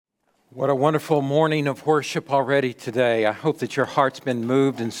What a wonderful morning of worship already today. I hope that your heart's been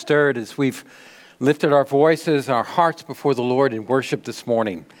moved and stirred as we've lifted our voices, our hearts before the Lord in worship this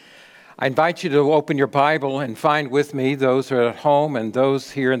morning. I invite you to open your Bible and find with me, those who are at home and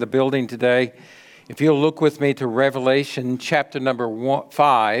those here in the building today, if you'll look with me to Revelation chapter number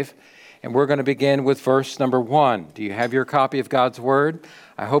 5, and we're going to begin with verse number 1. Do you have your copy of God's Word?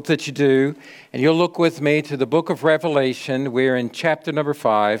 I hope that you do. And you'll look with me to the book of Revelation. We're in chapter number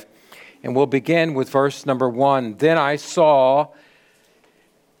 5. And we'll begin with verse number 1. Then I saw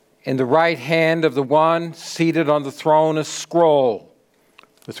in the right hand of the one seated on the throne a scroll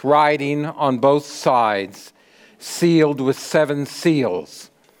with writing on both sides, sealed with 7 seals.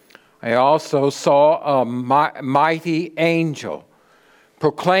 I also saw a mighty angel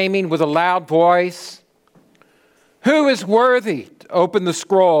proclaiming with a loud voice, "Who is worthy to open the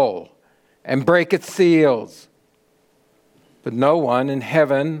scroll and break its seals?" But no one in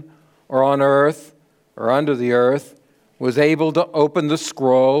heaven or on earth, or under the earth, was able to open the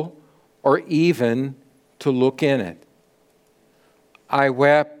scroll or even to look in it. I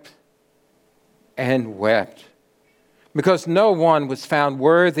wept and wept, because no one was found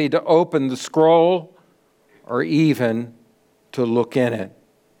worthy to open the scroll or even to look in it.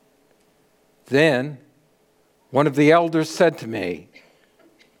 Then one of the elders said to me,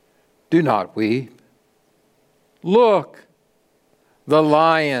 "Do not weep. Look, the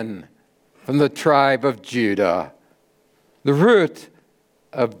Lion from the tribe of Judah, the Root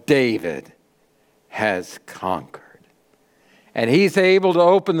of David, has conquered. And he's able to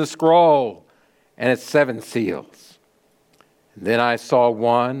open the scroll and its 7 seals." And then I saw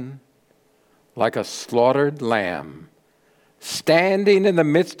one like a slaughtered lamb standing in the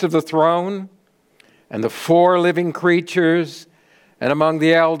midst of the throne and the 4 living creatures, and among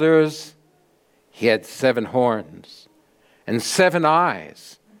the elders he had 7 horns and 7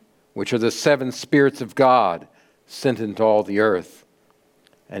 eyes, which are the 7 spirits of God sent into all the earth.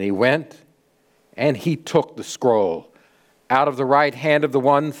 And he went and he took the scroll out of the right hand of the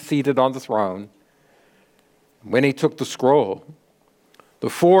one seated on the throne. When he took the scroll, the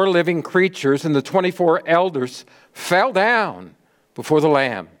 4 living creatures and the 24 elders fell down before the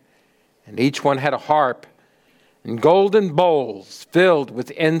Lamb, and each one had a harp and golden bowls filled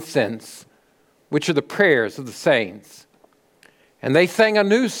with incense, which are the prayers of the saints. And they sang a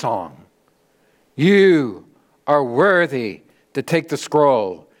new song. "You are worthy to take the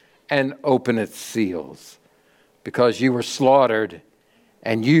scroll and open its seals, because you were slaughtered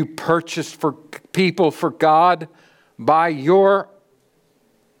and you purchased for people for God by your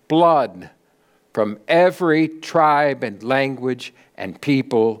blood from every tribe and language and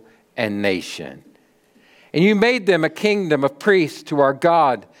people and nation. And you made them a kingdom of priests to our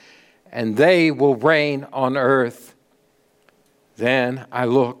God, and they will reign on earth." Then I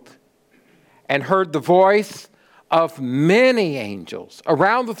looked and heard the voice of many angels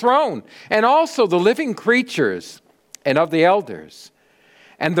around the throne, and also the living creatures and of the elders.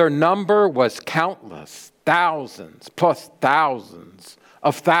 And their number was countless, thousands plus thousands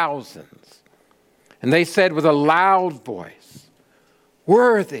of thousands. And they said with a loud voice,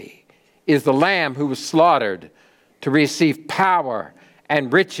 "Worthy is the Lamb who was slaughtered to receive power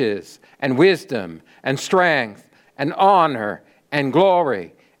and riches and wisdom and strength and honor and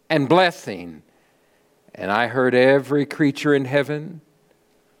glory and blessing." And I heard every creature in heaven,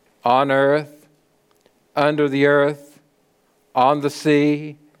 on earth, under the earth, on the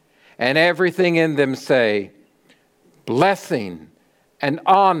sea, and everything in them say, "Blessing and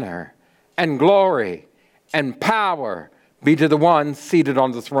honor and glory and power be to the one seated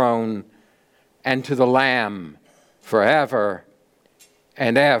on the throne and to the Lamb forever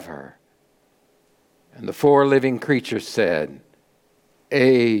and ever." And the 4 living creatures said,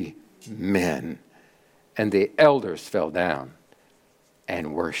 "Amen." And the elders fell down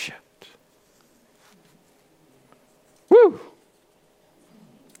and worshiped. Woo!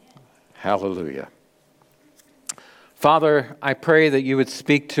 Hallelujah. Father, I pray that you would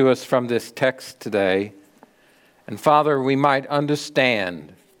speak to us from this text today. And Father, we might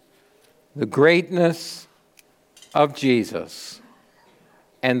understand the greatness of Jesus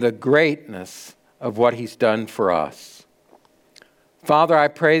and the greatness of what he's done for us. Father, I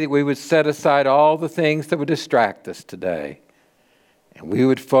pray that we would set aside all the things that would distract us today, and we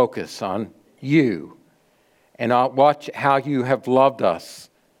would focus on you and watch how you have loved us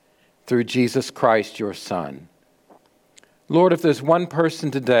through Jesus Christ, your Son. Lord, if there's one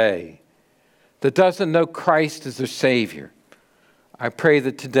person today that doesn't know Christ as their Savior, I pray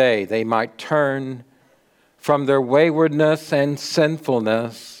that today they might turn from their waywardness and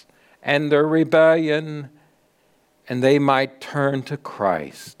sinfulness and their rebellion, and they might turn to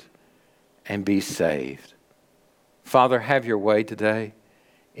Christ and be saved. Father, have your way today.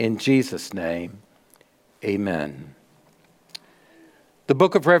 In Jesus' name, amen. The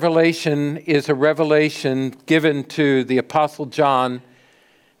book of Revelation is a revelation given to the Apostle John,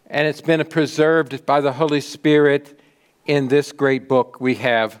 and it's been preserved by the Holy Spirit in this great book we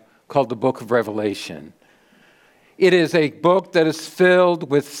have called the book of Revelation. It is a book that is filled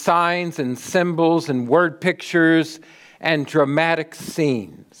with signs and symbols and word pictures and dramatic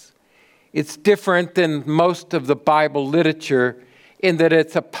scenes. It's different than most of the Bible literature in that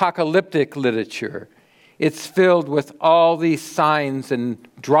it's apocalyptic literature. It's filled with all these signs and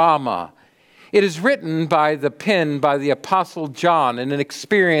drama. It is written by the Apostle John in an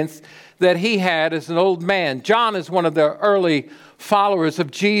experience that he had as an old man. John is one of the early followers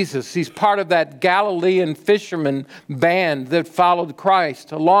of Jesus. He's part of that Galilean fisherman band that followed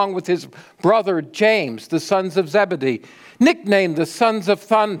Christ, along with his brother James, the sons of Zebedee, nicknamed the Sons of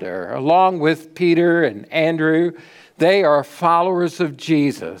Thunder, along with Peter and Andrew. They are followers of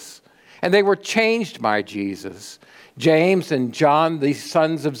Jesus, and they were changed by Jesus. James and John, the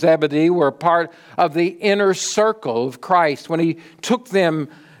sons of Zebedee, were part of the inner circle of Christ when he took them,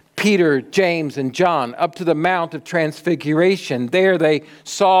 Peter, James, and John, up to the Mount of Transfiguration. There they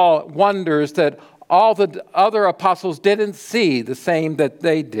saw wonders that all the other apostles didn't see, the same that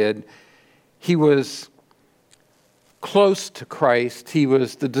they did. He was close to Christ. He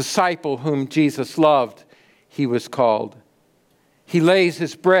was the disciple whom Jesus loved, he was called. He lays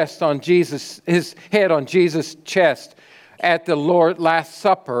his head on Jesus' chest at the Lord's Last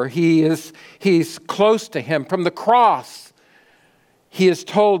Supper. He's close to him. From the cross, he is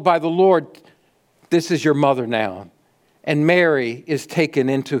told by the Lord, "This is your mother now." And Mary is taken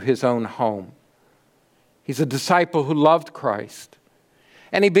into his own home. He's a disciple who loved Christ.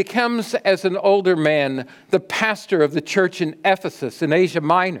 And he becomes, as an older man, the pastor of the church in Ephesus in Asia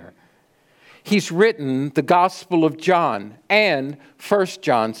Minor. He's written the Gospel of John and 1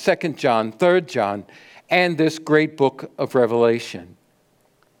 John, 2 John, 3 John, and this great book of Revelation.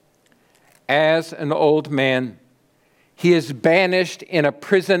 As an old man, he is banished in a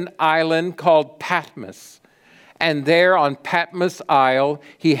prison island called Patmos. And there on Patmos Isle,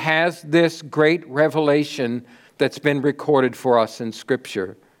 he has this great revelation that's been recorded for us in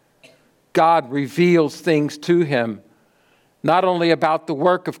Scripture. God reveals things to him, not only about the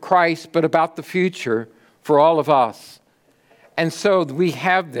work of Christ, but about the future for all of us. And so we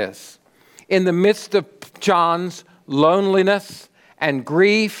have this. In the midst of John's loneliness and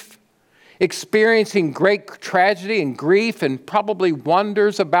grief, experiencing great tragedy and grief and probably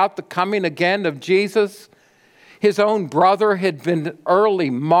wonders about the coming again of Jesus, his own brother had been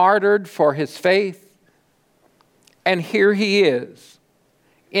early martyred for his faith. And here he is,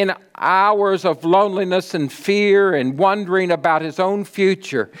 in hours of loneliness and fear and wondering about his own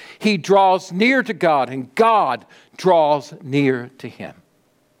future. He draws near to God, and God draws near to him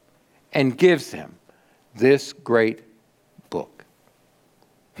and gives him this great book.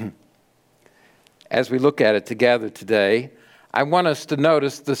 As we look at it together today, I want us to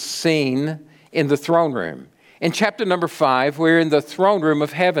notice the scene in the throne room. In chapter number 5, we're in the throne room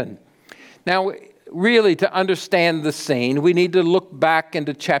of heaven. Now, really, to understand the scene, we need to look back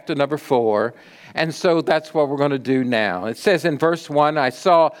into chapter number 4. And so that's what we're going to do now. It says in verse 1,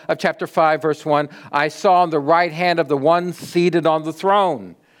 chapter 5, verse 1, I saw on the right hand of the one seated on the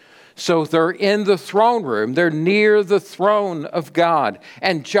throne. So they're in the throne room. They're near the throne of God.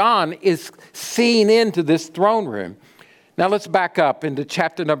 And John is seen into this throne room. Now let's back up into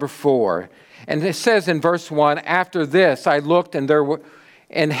chapter number 4. And it says in verse 1, after this I looked, and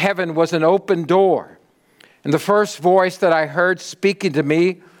in heaven was an open door. And the first voice that I heard speaking to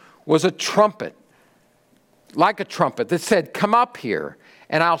me was a trumpet, like a trumpet, that said, come up here,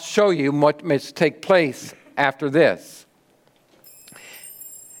 and I'll show you what must take place after this.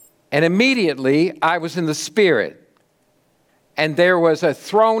 And immediately I was in the Spirit, and there was a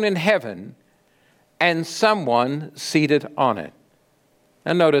throne in heaven, and someone seated on it.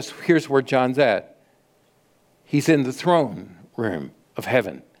 Now notice, here's where John's at. He's in the throne room of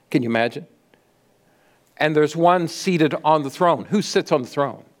heaven. Can you imagine? And there's one seated on the throne. Who sits on the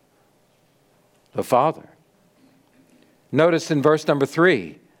throne? The Father. Notice in verse number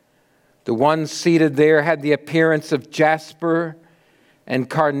 3, the one seated there had the appearance of jasper and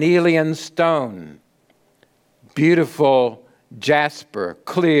carnelian stone. Beautiful jasper,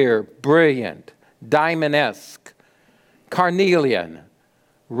 clear, brilliant, diamond-esque. Carnelian,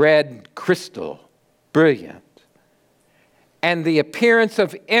 red crystal, brilliant. And the appearance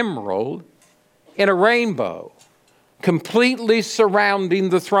of emerald in a rainbow, completely surrounding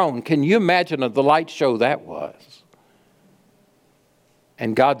the throne. Can you imagine the light show that was?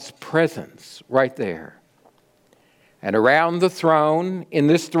 and God's presence right there. And around the throne, in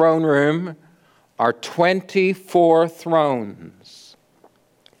this throne room, are 24 thrones.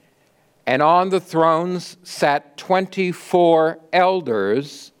 And on the thrones sat 24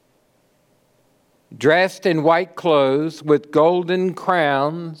 elders, dressed in white clothes with golden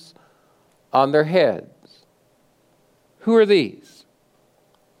crowns on their heads. Who are these?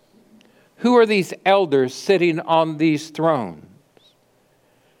 Who are these elders sitting on these thrones?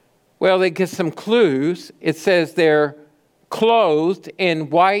 Well, they get some clues. It says they're clothed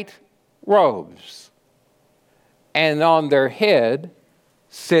in white robes, and on their head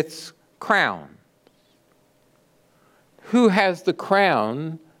sits crown. Who has the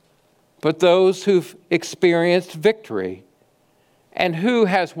crown but those who've experienced victory? And who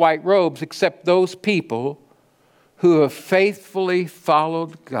has white robes except those people who have faithfully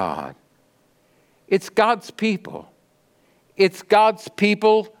followed God? It's God's people. It's God's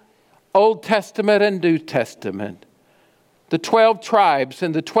people, Old Testament and New Testament. The 12 tribes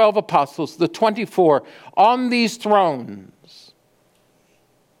and the 12 apostles, the 24, on these thrones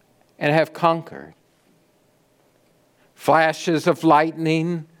and have conquered. Flashes of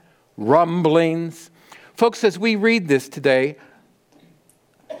lightning, rumblings. Folks, as we read this today,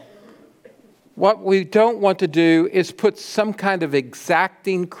 what we don't want to do is put some kind of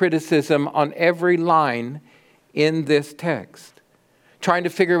exacting criticism on every line in this text, trying to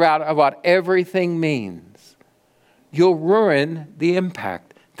figure out what everything means. You'll ruin the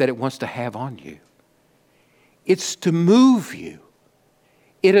impact that it wants to have on you. It's to move you.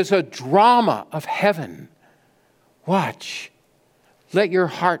 It is a drama of heaven. Watch. Let your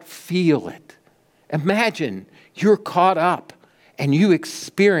heart feel it. Imagine you're caught up and you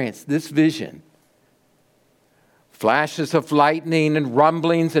experience this vision. Flashes of lightning and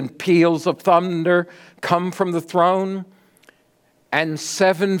rumblings and peals of thunder come from the throne, and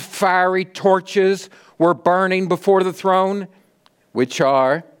 7 fiery torches were burning before the throne, which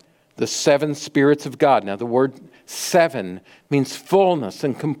are the 7 spirits of God. Now, the word 7 means fullness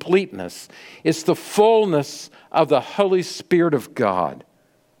and completeness. It's the fullness of the Holy Spirit of God.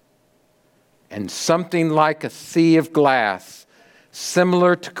 And something like a sea of glass,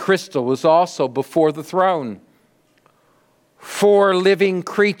 similar to crystal, was also before the throne. 4 living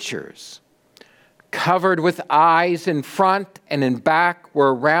creatures, covered with eyes in front and in back,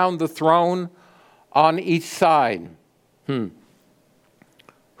 were around the throne on each side. Who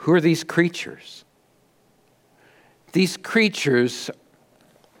are these creatures? These creatures,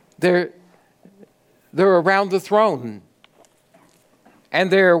 they're around the throne,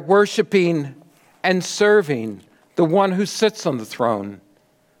 and they're worshiping and serving the one who sits on the throne.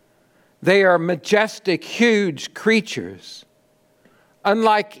 They are majestic, huge creatures,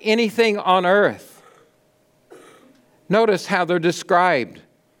 unlike anything on earth. Notice how they're described.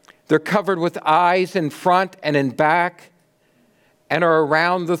 They're covered with eyes in front and in back, and are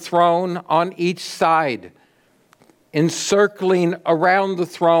around the throne on each side. Encircling around the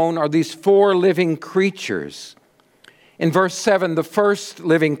throne are these 4 living creatures. In verse 7, the first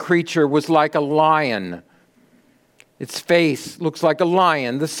living creature was like a lion. Its face looks like a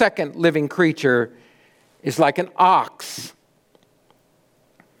lion. The second living creature is like an ox,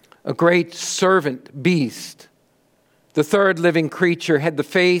 a great servant beast. The third living creature had the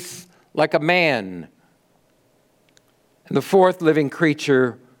face like a man. And the fourth living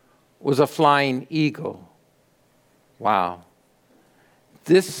creature was a flying eagle. Wow.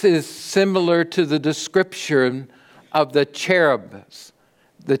 This is similar to the description of the cherubs,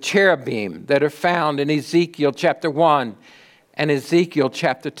 the cherubim that are found in Ezekiel chapter 1 and Ezekiel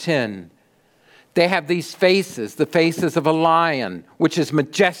chapter 10. They have these faces, the faces of a lion, which is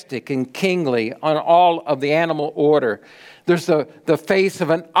majestic and kingly on all of the animal order. There's the face of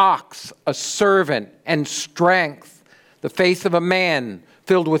an ox, a servant and strength. The face of a man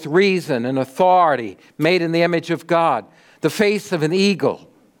filled with reason and authority, made in the image of God. The face of an eagle,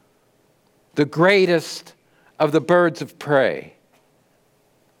 the greatest of the birds of prey.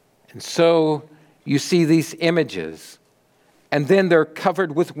 And so you see these images, and then they're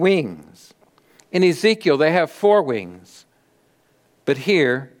covered with wings. In Ezekiel, they have 4 wings, but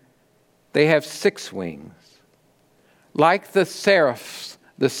here they have 6 wings. Like the seraphs,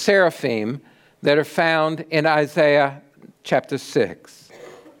 the seraphim that are found in Isaiah chapter 6.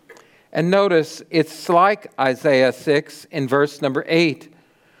 And notice, it's like Isaiah 6 in verse number 8.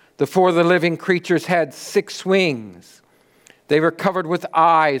 The 4 of the living creatures had 6 wings. They were covered with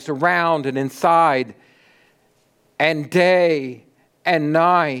eyes around and inside, and day and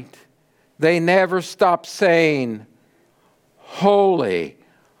night they never stopped saying, "Holy,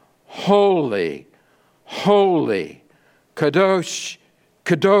 holy, holy, Kadosh,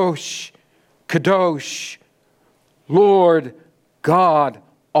 Kadosh, Kadosh, Lord God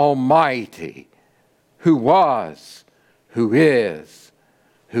Almighty, who was, who is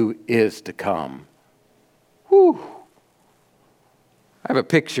to come. Whew. I have a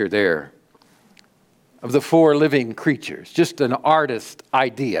picture there of the four living creatures, just an artist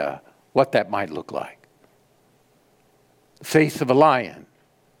idea what that might look like. The face of a lion,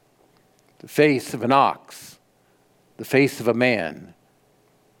 the face of an ox, the face of a man,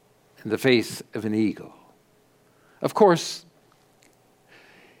 and the face of an eagle. Of course,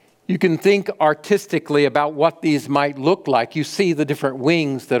 you can think artistically about what these might look like. You see the different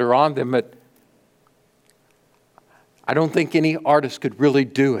wings that are on them, but I don't think any artist could really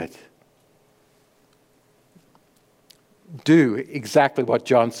do exactly what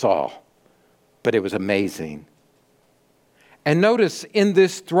John saw, but it was amazing. And notice in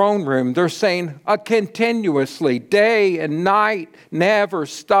this throne room, they're saying continuously, day and night, never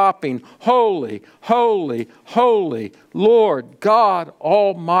stopping, holy, holy, holy, Lord God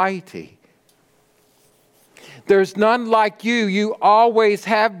Almighty. There's none like you. You always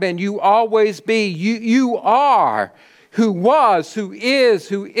have been. You always be. You are who was, who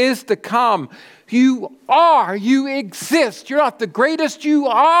is to come. You are. You exist. You're not the greatest. You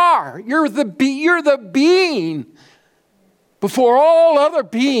are. You're the being. Before all other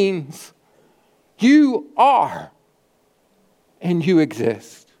beings, you are, and you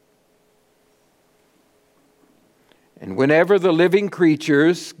exist. And whenever the living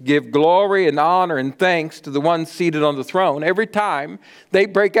creatures give glory and honor and thanks to the one seated on the throne, every time they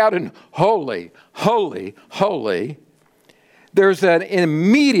break out in holy, holy, holy, there's an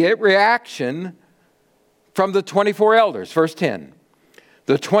immediate reaction from the 24 elders. Verse 10.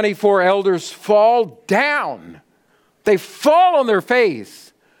 The 24 elders fall down. They fall on their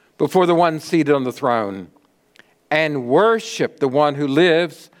face before the one seated on the throne and worship the one who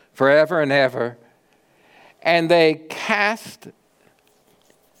lives forever and ever. And they cast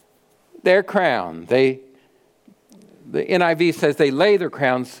their crown. The NIV says they lay their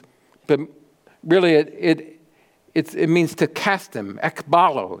crowns, but really it means to cast them.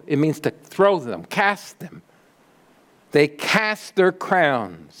 Ekbalo. It means to throw them, cast them. They cast their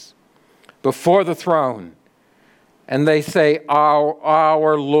crowns before the throne. And they say,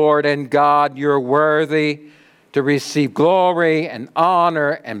 our Lord and God, you're worthy to receive glory and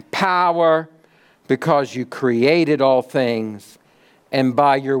honor and power because you created all things, and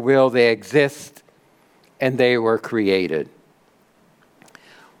by your will they exist and they were created.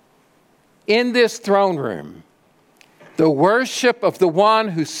 In this throne room, the worship of the one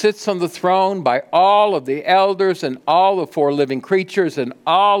who sits on the throne by all of the elders and all the four living creatures and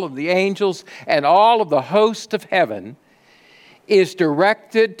all of the angels and all of the host of heaven is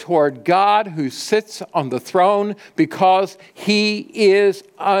directed toward God who sits on the throne because he is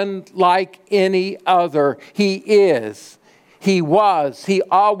unlike any other. He is, he was, he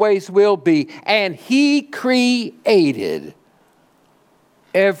always will be, and he created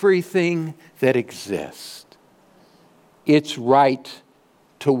everything that exists. It's right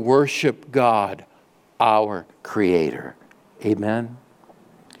to worship God, our Creator. Amen.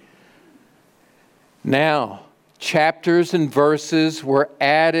 Now, chapters and verses were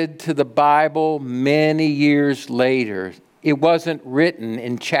added to the Bible many years later. It wasn't written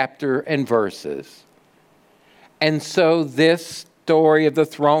in chapter and verses. And so this story of the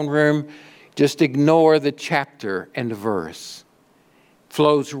throne room, just ignore the chapter and the verse.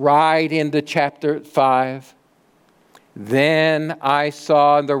 Flows right into chapter 5. Then I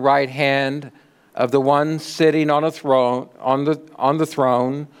saw in the right hand of the one sitting on a throne, on the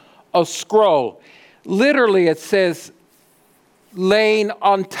throne, a scroll. Literally, it says, laying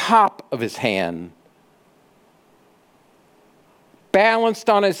on top of his hand. Balanced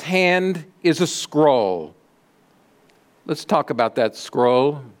on his hand is a scroll. Let's talk about that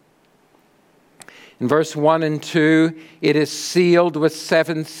scroll. In verse 1 and 2, it is sealed with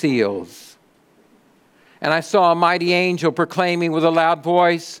 7 seals. And I saw a mighty angel proclaiming with a loud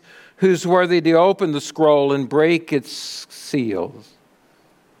voice, who's worthy to open the scroll and break its seals.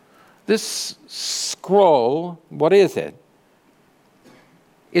 This scroll, what is it?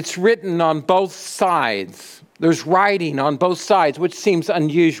 It's written on both sides. There's writing on both sides, which seems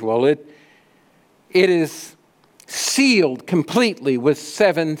unusual. It is sealed completely with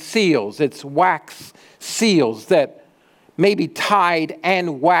 7 seals. It's wax seals that may be tied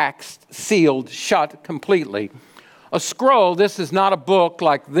and waxed, sealed, shut completely. A scroll, this is not a book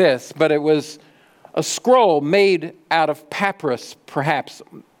like this, but it was a scroll made out of papyrus, perhaps.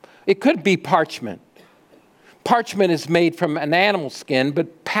 It could be parchment. Parchment is made from an animal skin,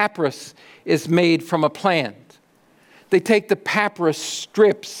 but papyrus is made from a plant. they take the papyrus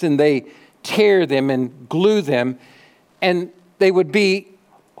strips and they tear them and glue them, and they would be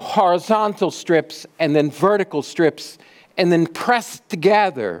horizontal strips and then vertical strips and then pressed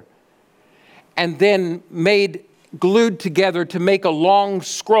together and then glued together to make a long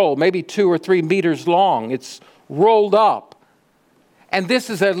scroll, maybe 2 or 3 meters long. It's rolled up. And this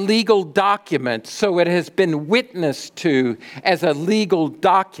is a legal document, so it has been witnessed to as a legal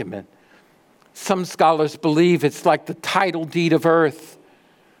document. Some scholars believe it's like the title deed of earth.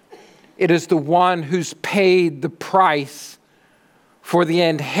 It is the one who's paid the price for the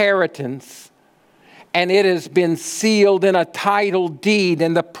inheritance, and it has been sealed in a title deed,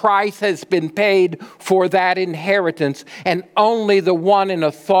 and the price has been paid for that inheritance, and only the one in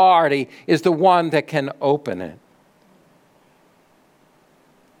authority is the one that can open it.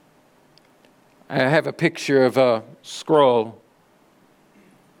 I have a picture of a scroll.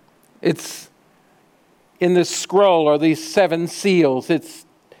 It's in this scroll are these 7 seals. It's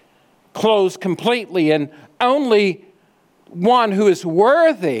closed completely, and only one who is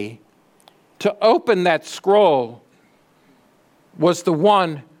worthy to open that scroll was the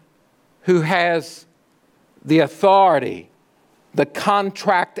one who has the authority, the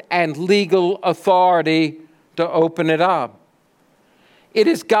contract and legal authority to open it up. It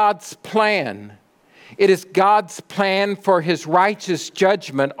is God's plan. It is God's plan for his righteous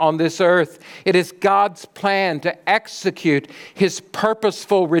judgment on this earth. It is God's plan to execute his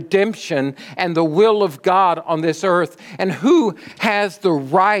purposeful redemption and the will of God on this earth. And who has the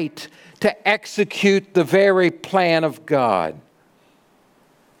right to execute the very plan of God?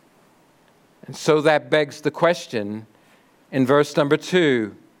 And so that begs the question in verse number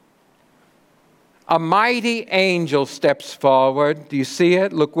 2. A mighty angel steps forward. Do you see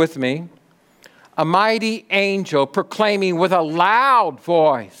it? Look with me. A mighty angel proclaiming with a loud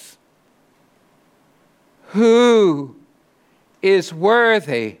voice, "Who is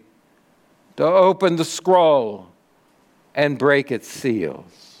worthy to open the scroll and break its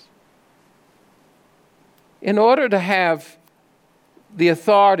seals?" In order to have the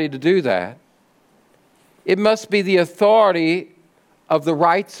authority to do that, it must be the authority of the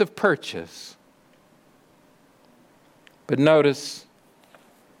rights of purchase. But notice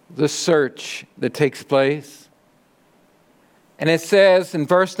the search that takes place. And it says in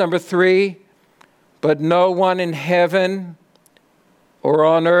verse number 3, "But no one in heaven or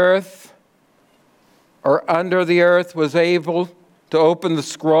on earth or under the earth was able to open the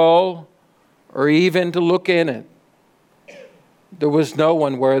scroll or even to look in it." There was no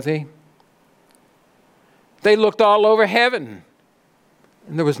one worthy. They looked all over heaven,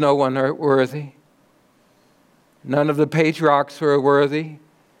 and there was no one worthy. None of the patriarchs were worthy.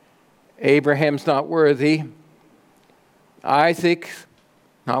 Abraham's not worthy. Isaac,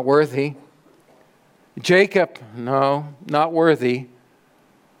 not worthy. Jacob, no, not worthy.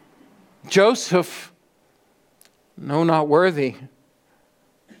 Joseph, no, not worthy.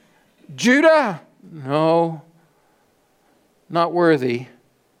 Judah, no, not worthy.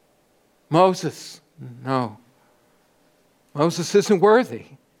 Moses, no. Moses isn't worthy.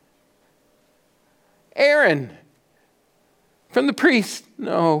 Aaron, from the priest,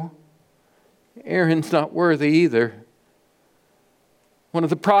 no. Aaron's not worthy either. One of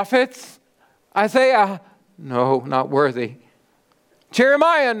the prophets, Isaiah, no, not worthy.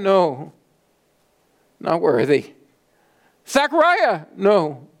 Jeremiah, no, not worthy. Zechariah,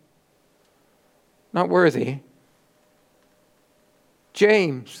 no, not worthy.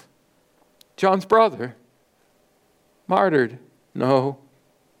 James, John's brother, martyred, no,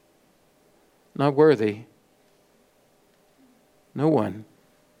 not worthy. No one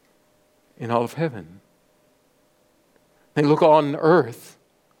in all of heaven. They look on earth.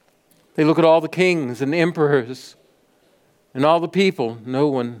 They look at all the kings and emperors and all the people. No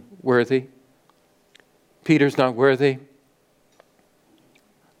one worthy. Peter's not worthy.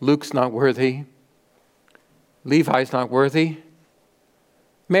 Luke's not worthy. Levi's not worthy.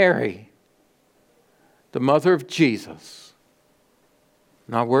 Mary, the mother of Jesus,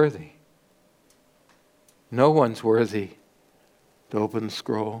 not worthy. No one's worthy to open the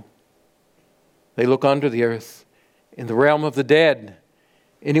scroll. They look under the earth, in the realm of the dead,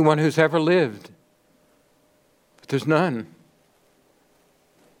 anyone who's ever lived. But there's none.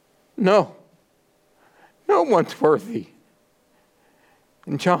 No one's worthy.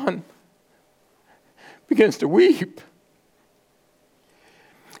 And John begins to weep.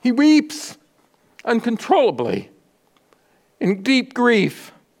 He weeps uncontrollably in deep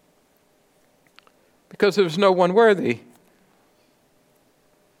grief because there's no one worthy.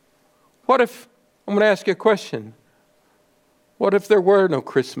 What if, I'm going to ask you a question. What if there were no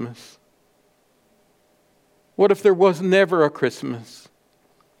Christmas? What if there was never a Christmas?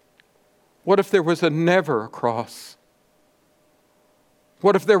 What if there was never a cross?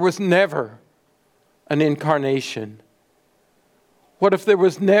 What if there was never an incarnation? What if there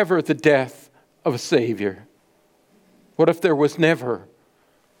was never the death of a Savior? What if there was never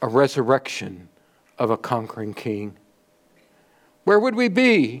a resurrection of a conquering King? Where would we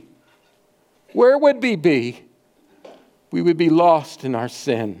be? Where would we be? We would be lost in our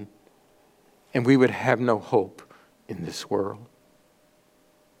sin, and we would have no hope in this world.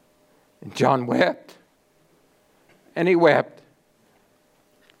 And John wept, and he wept.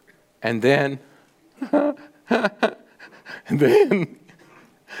 And then,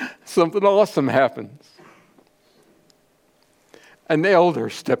 something awesome happens. An elder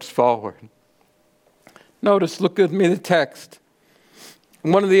steps forward. Notice, look at me, the text.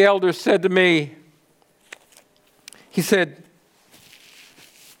 And one of the elders said to me, he said,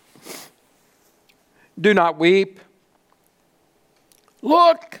 "Do not weep.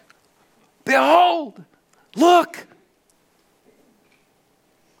 Look, behold, look.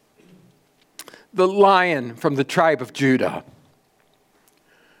 The Lion from the tribe of Judah,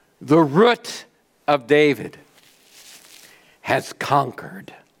 the Root of David, has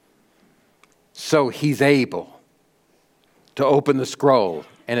conquered. So he's able to open the scroll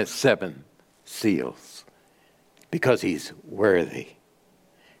and its 7 seals because he's worthy.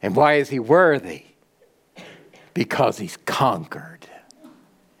 And why is he worthy? Because he's conquered.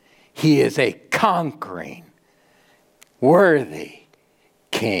 He is a conquering, worthy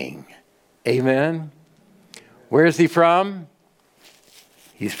King." Amen. Where is he from?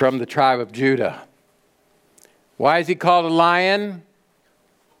 He's from the tribe of Judah. Why is he called a lion?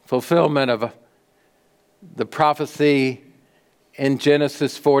 Fulfillment of the prophecy in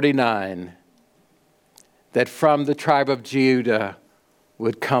Genesis 49 that from the tribe of Judah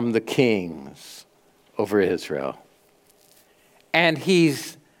would come the kings over Israel. And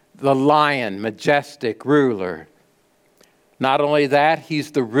he's the lion, majestic ruler. Not only that,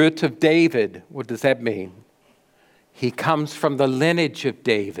 he's the root of David. What does that mean? He comes from the lineage of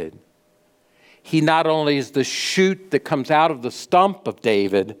David. He not only is the shoot that comes out of the stump of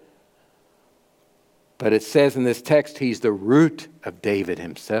David, but it says in this text, he's the root of David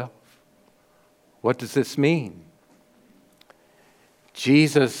himself. What does this mean?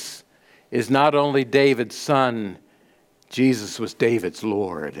 Jesus is not only David's son, Jesus was David's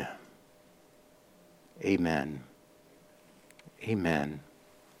Lord. Amen. Amen.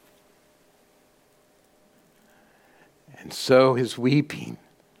 And so his weeping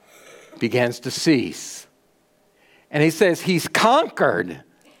begins to cease. And he says he's conquered.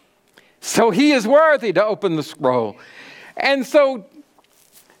 So he is worthy to open the scroll. And so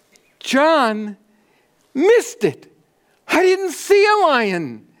John missed it. I didn't see a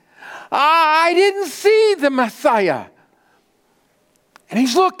lion. I didn't see the Messiah. And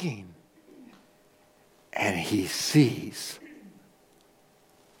he's looking. And he sees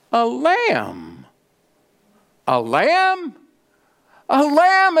a lamb. A lamb? A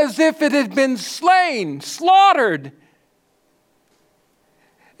lamb as if it had been slain, slaughtered.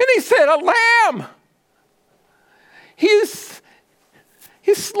 And he said, a lamb. He's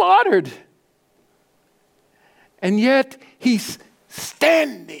slaughtered. And yet he's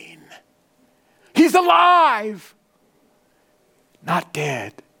standing. He's alive. Not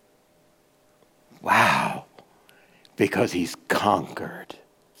dead. Wow. Because he's conquered.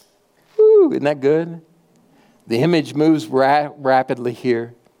 Woo, isn't that good? The image moves rapidly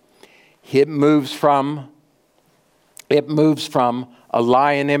here. It moves from a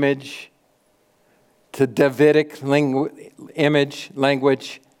lion image to Davidic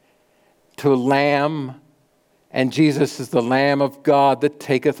language to a lamb. And Jesus is the Lamb of God that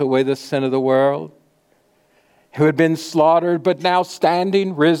taketh away the sin of the world, who had been slaughtered but now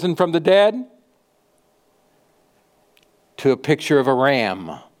standing, risen from the dead, to a picture of a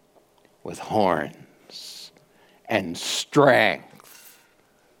ram with horns and strength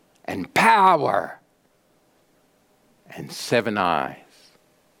and power and 7 eyes.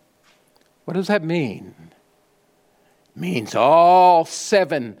 What does that mean? It means all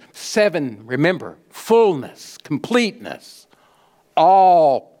seven, remember, fullness, completeness,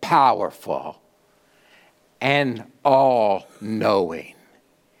 all powerful and all knowing.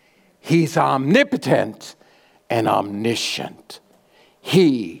 He's omnipotent and omniscient.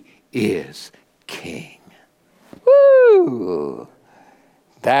 He is King. Woo!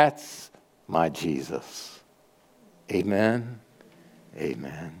 That's my Jesus. Amen.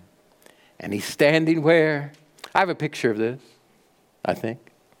 Amen. And he's standing where? I have a picture of this, I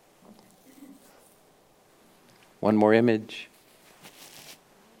think. One more image.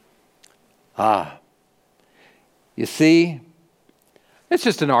 You see, it's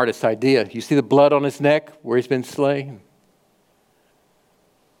just an artist's idea. You see the blood on his neck where he's been slain?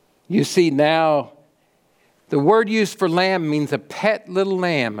 You see now, the word used for lamb means a pet little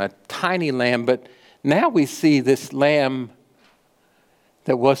lamb, a tiny lamb. But now we see this lamb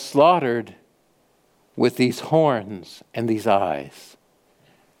that was slaughtered with these horns and these eyes.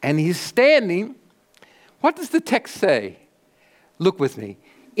 And he's standing. What does the text say? Look with me.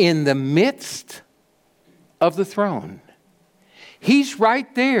 In the midst of the throne. He's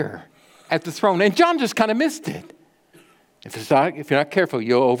right there at the throne. And John just kind of missed it. If you're not careful,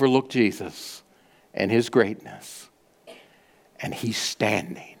 you'll overlook Jesus and his greatness. And he's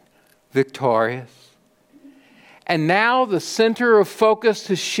standing victorious. And now the center of focus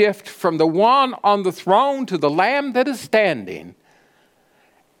to shift from the one on the throne to the Lamb that is standing.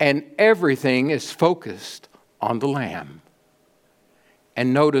 And everything is focused on the Lamb.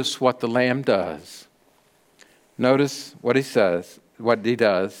 And notice what the Lamb does. Notice what he says, what he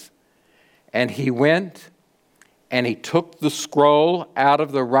does. And he went and he took the scroll out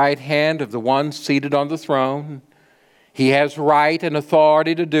of the right hand of the one seated on the throne. He has right and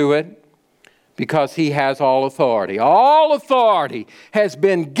authority to do it because he has all authority. All authority has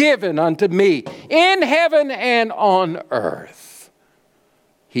been given unto me in heaven and on earth.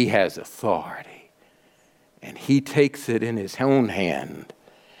 He has authority. And he takes it in his own hand.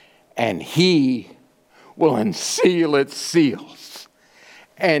 And he will unseal its seals.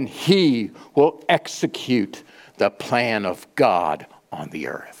 And he will execute the plan of God on the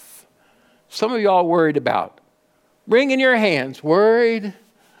earth. Some of y'all worried about, wringing your hands, worried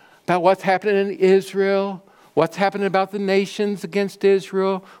about what's happening in Israel, what's happening about the nations against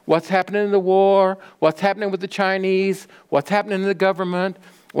Israel, what's happening in the war, what's happening with the Chinese, what's happening in the government,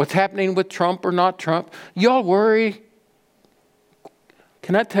 what's happening with Trump or not Trump. Y'all worry.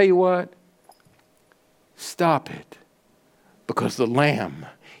 Can I tell you what? Stop it. Because the Lamb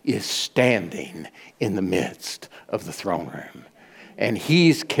is standing in the midst of the throne room. And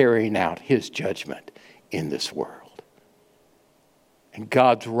he's carrying out his judgment in this world. And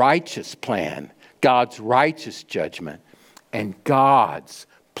God's righteous plan, God's righteous judgment, and God's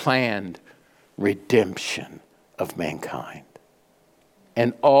planned redemption of mankind.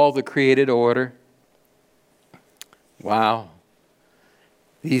 And all the created order. Wow.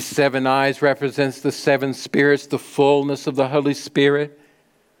 These 7 eyes represents the 7 spirits, the fullness of the Holy Spirit.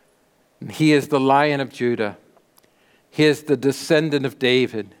 And he is the Lion of Judah. He is the descendant of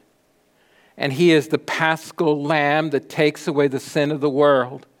David. And he is the Paschal Lamb that takes away the sin of the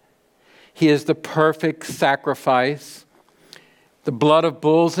world. He is the perfect sacrifice. The blood of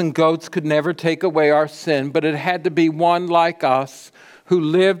bulls and goats could never take away our sin, but it had to be one like us who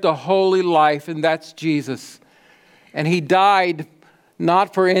lived a holy life, and that's Jesus. And he died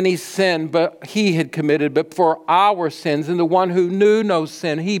not for any sin but he had committed, but for our sins. And the one who knew no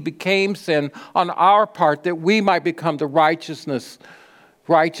sin, he became sin on our part that we might become the righteousness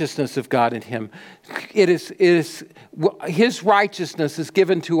of God in him. It is his righteousness is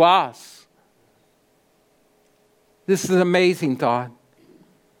given to us. This is an amazing thought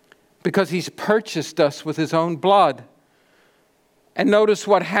because he's purchased us with his own blood. And notice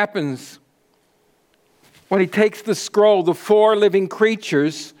what happens when he takes the scroll. The 4 living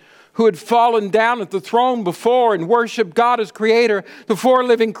creatures who had fallen down at the throne before and worshiped God as creator, the 4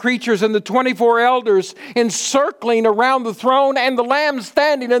 living creatures and the 24 elders encircling around the throne and the Lamb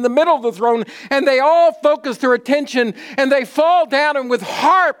standing in the middle of the throne, and they all focus their attention and they fall down, and with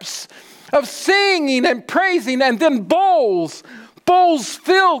harps of singing and praising, and then bowls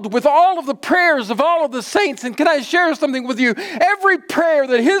filled with all of the prayers of all of the saints. And can I share something with you? Every prayer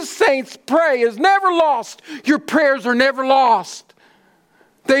that his saints pray is never lost. Your prayers are never lost.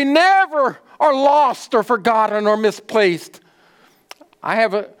 They never are lost or forgotten or misplaced. My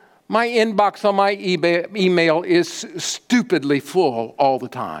inbox on my email is stupidly full all the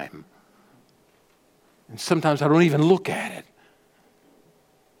time. And sometimes I don't even look at it.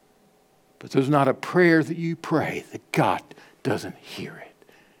 But there's not a prayer that you pray that God doesn't hear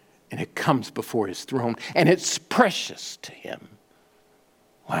it. And it comes before his throne. And it's precious to him.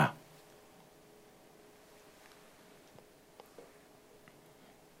 Wow.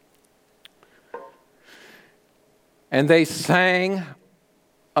 And they sang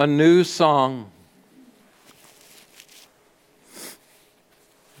a new song.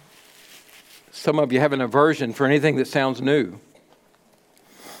 Some of you have an aversion for anything that sounds new.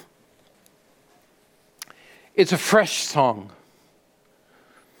 It's a fresh song.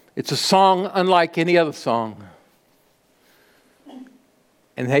 It's a song unlike any other song.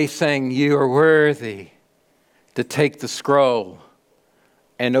 And they sang, "You are worthy to take the scroll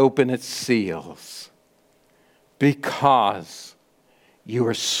and open its seals, because you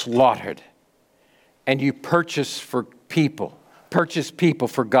were slaughtered and you purchased people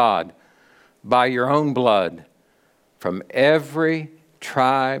for God by your own blood from every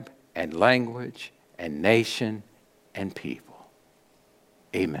tribe and language and nation and people.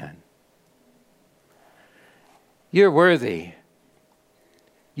 Amen. You're worthy.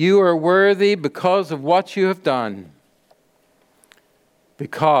 You are worthy because of what you have done.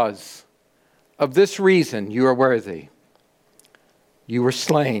 Because of this reason, you are worthy. You were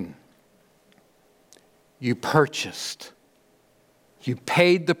slain. You purchased. You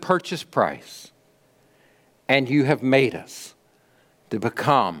paid the purchase price. And you have made us to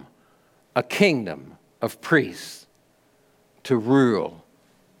become a kingdom of priests to rule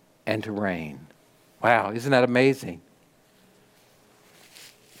and to reign. Wow, isn't that amazing?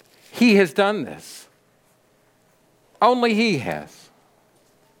 He has done this. Only He has.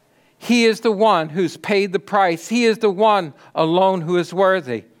 He is the one who's paid the price. He is the one alone who is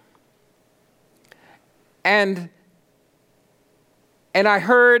worthy. And I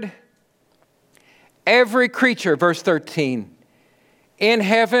heard every creature, verse 13, in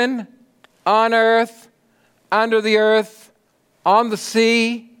heaven, on earth, under the earth, on the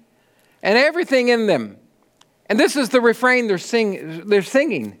sea, and everything in them. And this is the refrain they're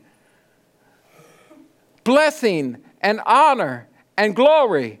singing. Blessing and honor and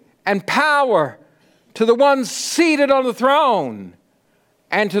glory and power to the one seated on the throne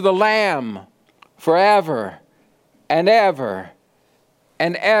and to the Lamb forever and ever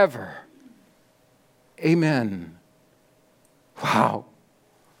and ever. Amen. Wow.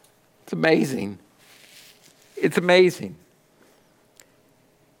 It's amazing. It's amazing.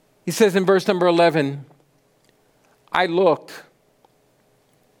 He says in verse number 11, I looked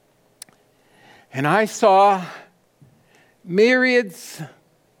and I saw myriads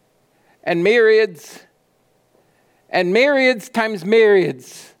and myriads and myriads times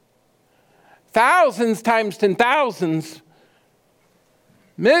myriads, thousands times 10,000s,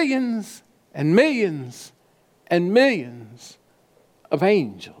 millions and millions and millions of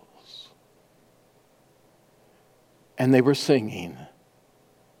angels. And they were singing.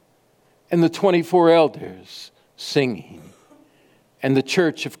 And the 24 elders singing. And the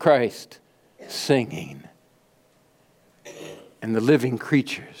church of Christ singing. And the living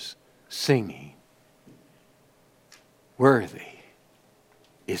creatures singing. Worthy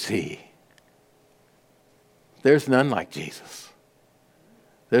is He. There's none like Jesus.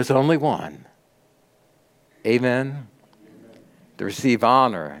 There's only one. Amen. To receive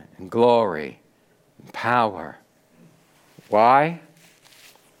honor and glory and power. Why?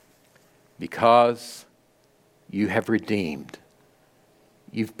 Because you have redeemed.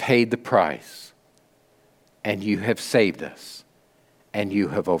 You've paid the price. And you have saved us. And you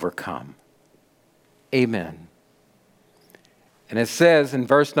have overcome. Amen. And it says in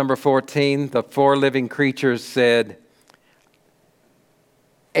verse number 14, the four living creatures said,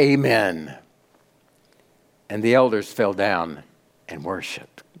 Amen. And the elders fell down and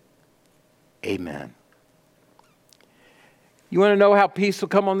worshiped. Amen. You want to know how peace will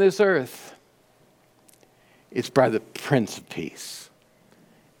come on this earth? It's by the Prince of Peace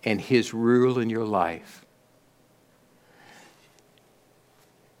and His rule in your life.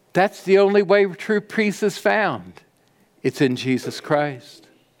 That's the only way true peace is found. It's in Jesus Christ.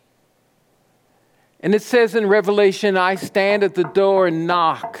 And it says in Revelation, I stand at the door and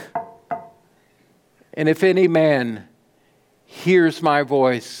knock. And if any man hears my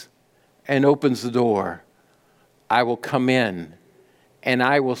voice and opens the door, I will come in and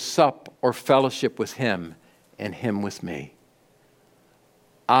I will sup or fellowship with him and him with me.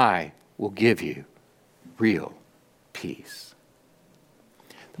 I will give you real peace.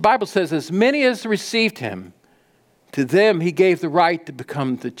 The Bible says, as many as received him, to them he gave the right to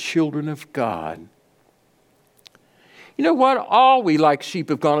become the children of God. You know what? All we like sheep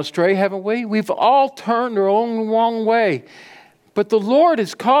have gone astray, haven't we? We've all turned our own wrong way. But the Lord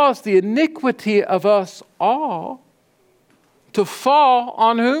has caused the iniquity of us all to fall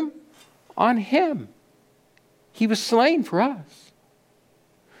on whom? On him. He was slain for us.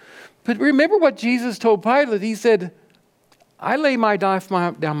 But remember what Jesus told Pilate. He said, I lay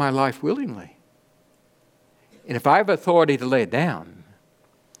down my life willingly. And if I have authority to lay it down,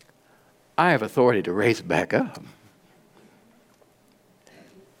 I have authority to raise it back up.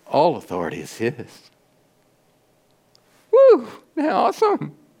 All authority is his. Woo! Isn't that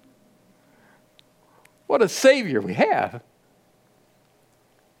awesome? What a Savior we have.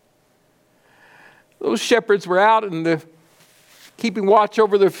 Those shepherds were out and keeping watch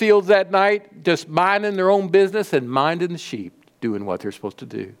over their fields that night, just minding their own business and minding the sheep, doing what they're supposed to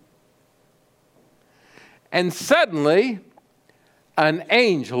do. And suddenly, an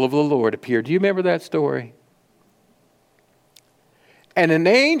angel of the Lord appeared. Do you remember that story? And an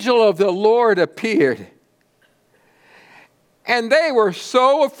angel of the Lord appeared. And they were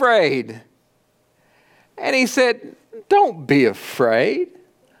so afraid. And he said, don't be afraid.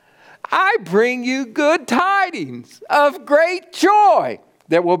 I bring you good tidings of great joy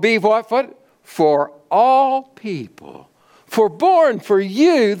that will be what? For all people. For born for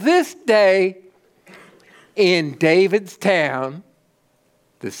you this day in David's town,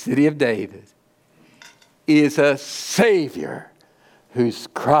 the city of David, is a Savior who's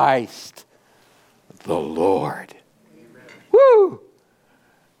Christ the Lord. Amen. Woo!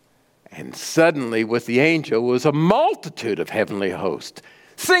 And suddenly with the angel was a multitude of heavenly hosts,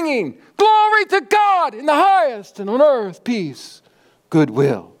 singing, glory to God in the highest, and on earth peace,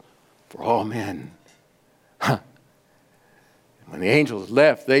 goodwill for all men. Huh. When the angels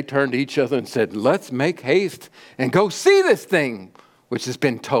left, they turned to each other and said, let's make haste and go see this thing which has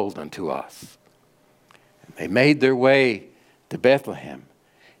been told unto us. And they made their way to Bethlehem,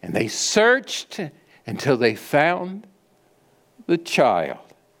 and they searched until they found the child.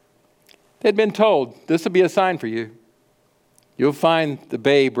 They'd been told, this will be a sign for you. You'll find the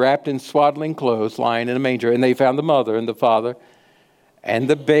babe wrapped in swaddling clothes, lying in a manger. And they found the mother and the father and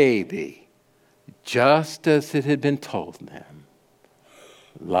the baby, just as it had been told them,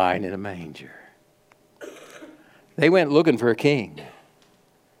 lying in a manger. They went looking for a king,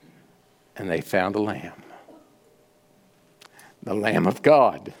 and they found a lamb. The Lamb of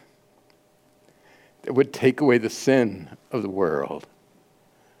God that would take away the sin of the world.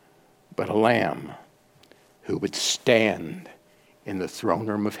 But a lamb who would stand in the throne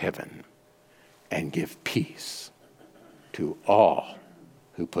room of heaven and give peace to all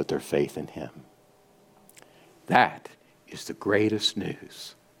who put their faith in him. That is the greatest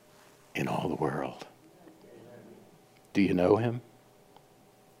news in all the world. Do you know him?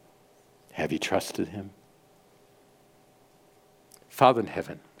 Have you trusted him? Father in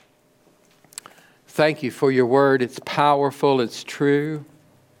heaven, thank you for your word. It's powerful, it's true,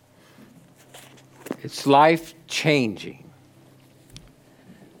 it's life-changing.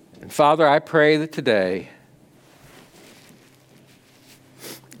 And Father, I pray that today,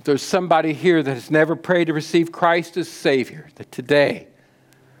 if there's somebody here that has never prayed to receive Christ as Savior, that today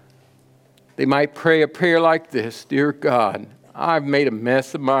they might pray a prayer like this: Dear God, I've made a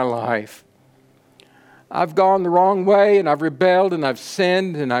mess of my life. I've gone the wrong way, and I've rebelled, and I've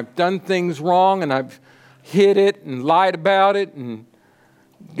sinned, and I've done things wrong, and I've hid it and lied about it. And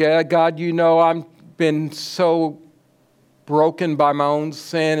God, you know I've been so broken by my own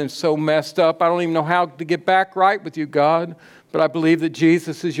sin and so messed up. I don't even know how to get back right with you, God. But I believe that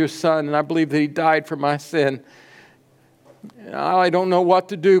Jesus is your Son, and I believe that he died for my sin. I don't know what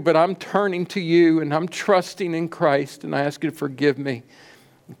to do, but I'm turning to you, and I'm trusting in Christ, and I ask you to forgive me.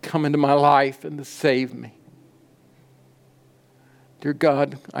 Come into my life and to save me. Dear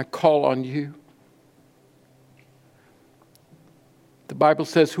God, I call on you. The Bible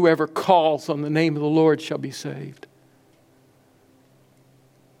says, whoever calls on the name of the Lord shall be saved.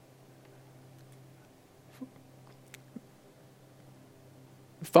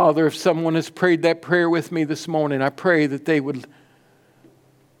 Father, if someone has prayed that prayer with me this morning, I pray that they would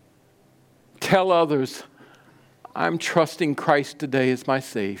tell others, I'm trusting Christ today as my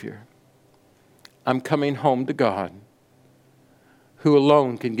Savior. I'm coming home to God, who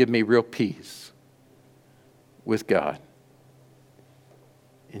alone can give me real peace with God.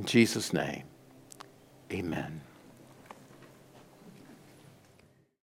 In Jesus' name, amen.